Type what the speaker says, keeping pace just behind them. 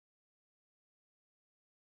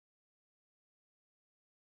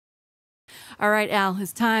All right, Al,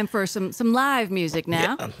 it's time for some live music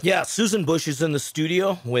now. Yeah, Susan Bush is in the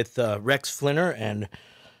studio with Rex Flinner and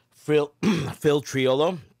Phil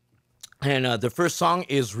Triolo. And the first song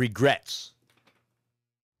is Regrets.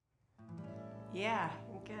 Yeah,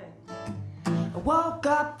 good. I woke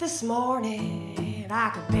up this morning,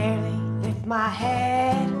 I could barely lift my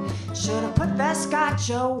head. Should've put the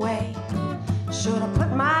scotch away. Should've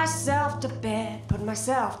put myself to bed. Put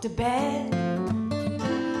myself to bed.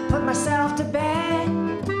 Put myself to bed.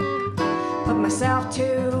 Put myself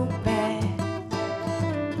to bed.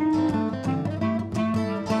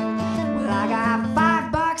 Well, I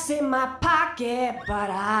got $5 in my pocket, but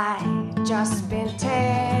I just spent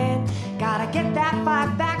 10. Gotta get that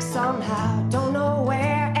 5 back somehow. Don't know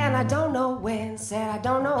where and I don't know when. Said I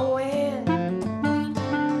don't know when.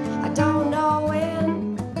 I don't know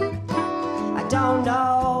when. I don't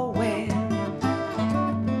know when.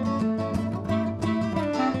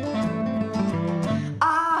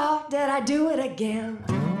 Oh, did I do it again?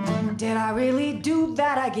 Did I really do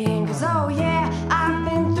that again? 'Cause oh yeah, I've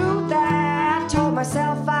been through that. Told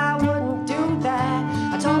myself I wouldn't do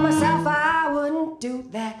that. I told myself I wouldn't do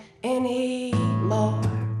that anymore.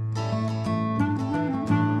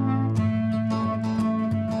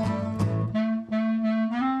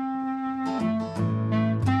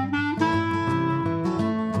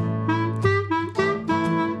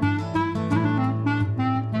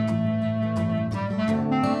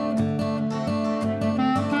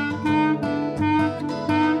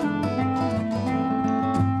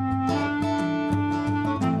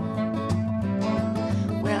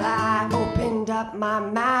 My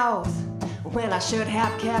mouth when I should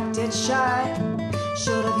have kept it shut.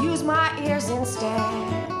 Should have used my ears instead.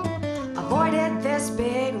 Avoided this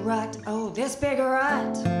big rut. Oh, this big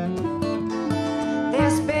rut.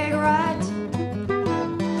 This big rut.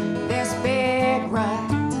 This big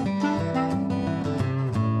rut.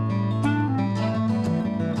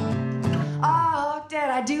 Oh, did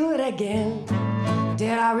I do it again?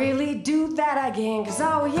 Did I really do that again? 'Cause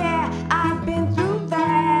oh yeah, I've been through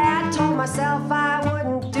that. Told myself I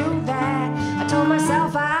wouldn't do that. I told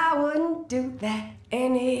myself I wouldn't do that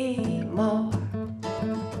anymore.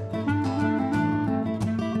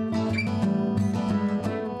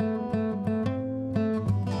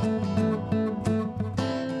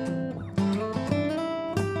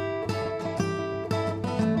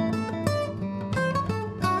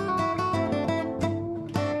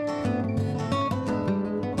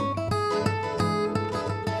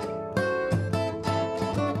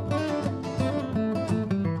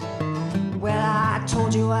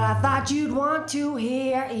 Told you what I thought you'd want to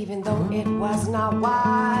hear, even though it was not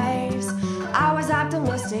wise. I was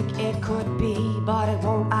optimistic it could be, but it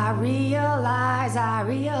won't. I realize, I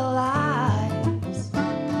realize,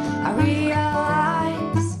 I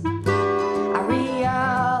realize, I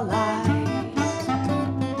realize.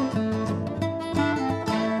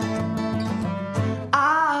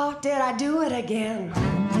 Oh, did I do it again?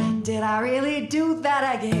 Did I really do that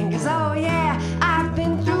again? 'Cause oh yeah, I've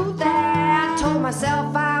been through that. Told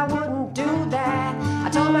myself I wouldn't do that. I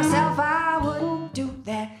told myself I wouldn't do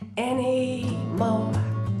that anymore.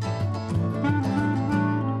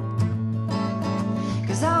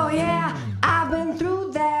 'Cause oh yeah, I've been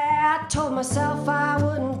through that. Told myself I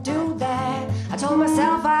wouldn't do that. I told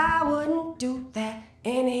myself I